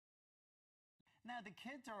Now, the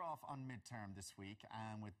kids are off on midterm this week,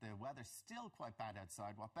 and with the weather still quite bad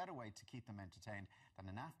outside, what better way to keep them entertained than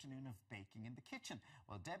an afternoon of baking in the kitchen?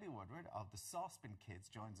 Well, Debbie Woodward of the Saucepan Kids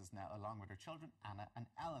joins us now, along with her children, Anna and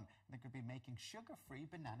Ellen. They're going to be making sugar-free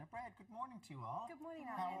banana bread. Good morning to you all. Good morning,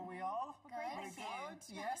 Anna. How are we all? We're great, Very good,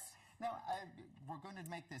 yes. Now, we're going to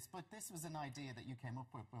make this, but this was an idea that you came up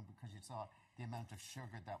with because you saw the amount of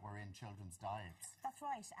sugar that were in children's diets. That's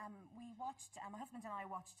right. We watched, my husband and I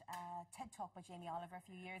watched a TED Talk by Jamie Oliver a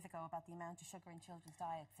few years ago about the amount of sugar in children's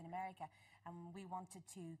diets in America, and we wanted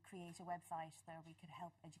to create a website where we could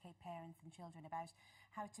help educate parents and children about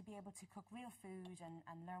how to be able to cook real food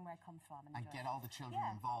and learn where it comes from. And get all the children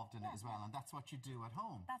involved in it as well, and that's what you do at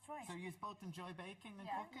home. That's right. So you both enjoy baking and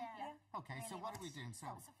cooking? Yeah. Okay, really so what are we doing?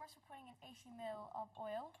 So first we're putting in 80 ml of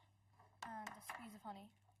oil and a squeeze of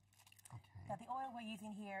honey. Okay. Now, the oil we're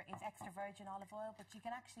using here is extra virgin olive oil, but you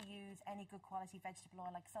can actually use any good quality vegetable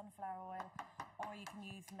oil like sunflower oil, or you can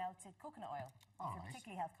use melted coconut oil if you're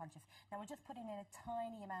particularly health conscious. Now, we're just putting in a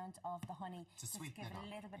tiny amount of the honey to give it a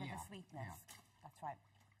little bit of the sweetness. Yeah. That's right.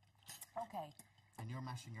 Okay. And you're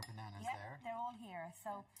mashing your bananas there? They're all here.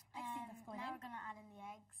 So next thing that's going in. Now we're going to add in the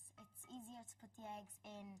eggs. It's easier to put the eggs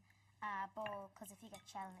in a bowl, because if you get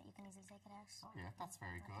shell in it, you can easily take it out. Oh yeah, that's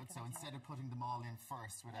very good. So instead of putting them all in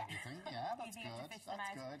first with everything, that's good.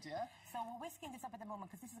 That's good, yeah. So we're whisking this up at the moment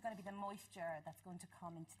because this is going to be the moisture that's going to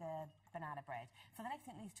come into the banana bread. So the next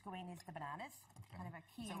thing that needs to go in is the bananas, kind of a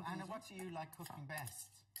key ingredient. Anna, what do you like cooking best?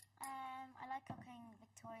 I like cooking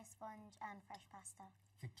Victoria sponge and fresh pasta.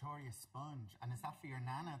 Victoria sponge, and is that for your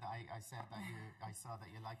nana? That I said that I saw that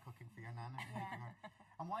you like cooking for your nana. Yeah.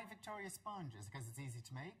 And why Victoria sponge? Is it because it's easy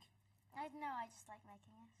to make? I don't know, I just like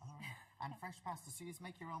making it. Oh, and fresh pasta, so you just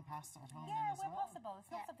make your own pasta at home as well? possible.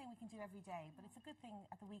 It's not something we can do every day, but it's a good thing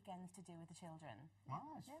at the weekends to do with the children.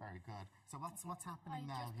 Wow, it's very good. So what's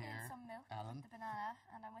happening now here, I just put some milk, Ellen? the banana,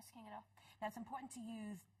 and I'm whisking it up. Now, it's important to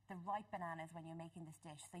use the ripe bananas when you're making this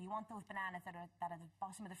dish. So you want those bananas that are at the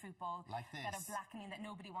bottom of the fruit bowl, like this, that are blackening, that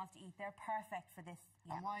nobody wants to eat. They're perfect for this.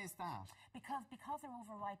 Yeah. And why is that? Because they're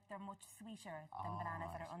overripe, they're much sweeter than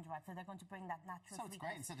bananas that are underripe. So they're going to bring that natural sweetness. So it's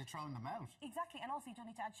great instead of throwing them out. Exactly, and also you don't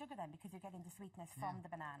need to add sugar then because you're getting the sweetness from the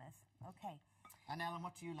bananas. Okay. And Ellen,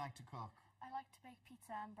 what do you like to cook? I like to bake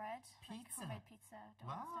pizza and bread. Pizza? Like homemade pizza dough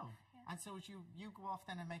wow. and stuff. Yeah. And so you go off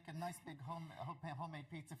then and make a nice big homemade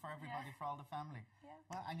pizza for everybody, for all the family. Yeah.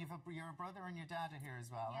 Well, and your brother and your dad are here as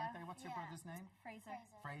well, aren't they? What's your brother's name? Fraser.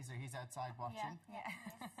 Fraser, he's outside watching. Yeah.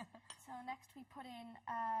 So next we put in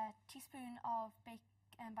a teaspoon of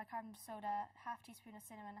bicarbonate soda, half teaspoon of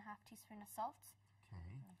cinnamon, a half teaspoon of salt.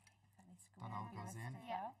 Okay. That all goes in.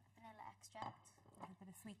 Yeah. Vanilla extract. A little bit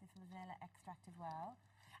of sweetness from the vanilla extract as well.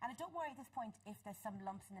 And don't worry at this point if there's some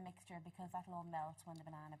lumps in the mixture, because that'll all melt when the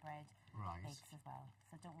banana bread bakes as well.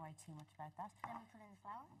 So don't worry too much about that. Then we put in the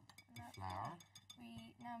flour. The flour.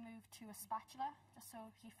 We now move to a spatula, just so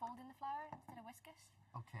you fold in the flour instead of whisk it.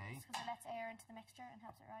 Okay. Just because it lets air into the mixture and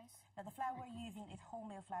helps it rise. Now the flour we're using is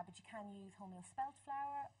wholemeal flour, but you can use wholemeal spelt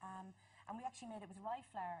flour. And we actually made it with rye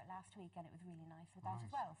flour last week, and it was really nice with that as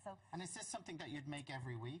well. So. And is this something that you'd make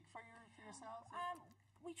every week for yourselves?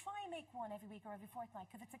 We try and make one every week or every fortnight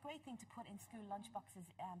because it's a great thing to put in school lunchboxes,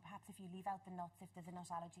 perhaps if you leave out the nuts, if there's a nut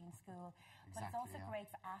allergy in school. But it's also great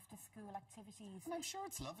for after-school activities. And I'm sure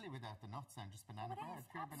it's lovely without the nuts and just banana bread,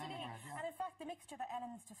 pure banana bread. Yeah. And in fact, the mixture that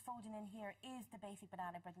Ellen's just folding in here is the basic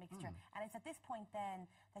banana bread mixture. And it's at this point then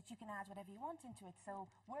that you can add whatever you want into it. So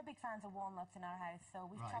we're big fans of walnuts in our house, so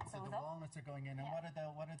we've chopped those up. So the walnuts are going in, and what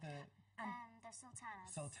are the they're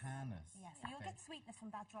sultanas. Sultanas. Yeah, so you'll get sweetness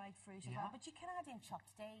from that dried fruit as well, but you can add in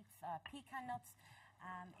chopped dates, pecan nuts.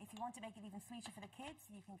 If you want to make it even sweeter for the kids,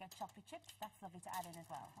 you can get chocolate chips. That's lovely to add in as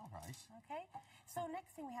well. All right. Okay, so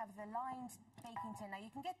next thing we have is a lined baking tin. Now,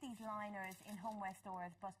 you can get these liners in homeware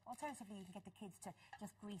stores, but alternatively, you can get the kids to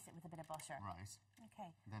just grease it with a bit of butter. Right.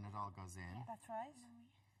 Okay. Then it all goes in. Yeah, that's right.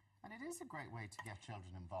 And it is a great way to get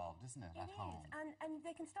children involved, isn't it, at home? It is, and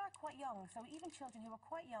they can start quite young. So even children who are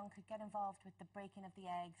quite young could get involved with the breaking of the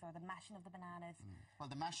eggs or the mashing of the bananas. Well,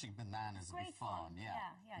 the mashing bananas will be fun,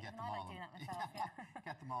 Yeah, even I like doing that myself,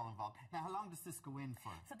 Get them all involved. Now, how long does this go in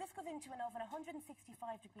for? So this goes into an oven 165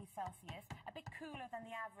 degrees Celsius, a bit cooler than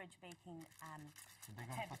the average baking So they're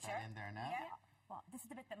going to put that in there now? Yeah. Well, this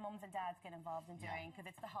is the bit that mums and dads get involved in doing, because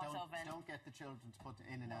it's the hot oven. Don't get the children to put it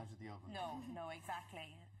in and out of the oven. No,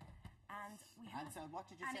 exactly. And so what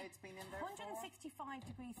did you say it's been in there 165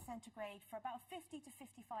 degrees centigrade for about 50 to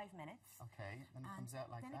 55 minutes. Okay, then it comes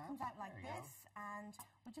out like that. Then it comes out like this, and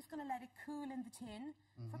we're just going to let it cool in the tin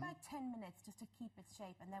for about 10 minutes just to keep its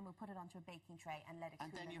shape, and then we'll put it onto a baking tray and let it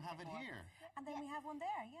cool. And then you have it here. And then we have one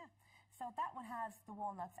there, yeah. So that one has the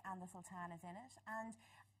walnuts and the sultanas in it, and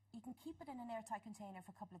you can keep it in an airtight container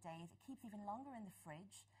for a couple of days. It keeps even longer in the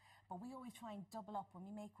fridge. But we always try and double up when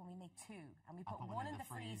we make two, and we put one in the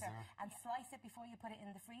freezer and slice it before you put it in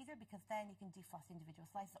the freezer, because then you can defrost individual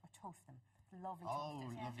slices or toast them. Lovely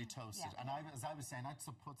toasted. Oh, lovely toasted. Yeah. And as I was saying, I'd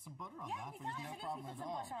put some butter on that. Yeah, you can no problem put at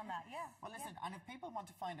some all. butter on that, yeah. Well, listen, and if people want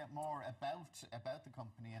to find out more about the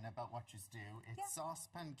company and about what you do, it's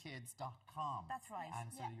saucepankids.com. That's right.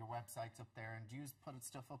 And so your website's up there, and do you put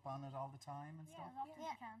stuff up on it all the time and stuff? As often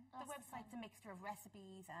as you can. The website's a mixture of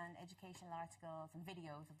recipes and educational articles and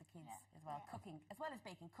videos of the kids as well, cooking, as well as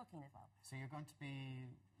baking, cooking as well. So you're going to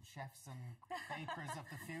be chefs and bakers of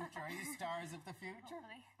the future? Are you stars of the future?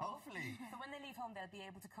 Hopefully. So when they leave home, they'll be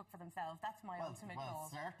able to cook for themselves. That's my ultimate goal.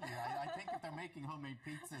 Well, certainly. I think if they're making homemade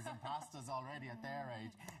pizzas and pastas already at their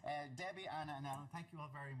age. Debbie, Anna, and Ellen, thank you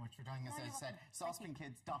all very much for joining us. As I said,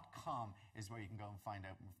 saucepankids.com is where you can go and find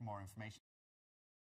out more information.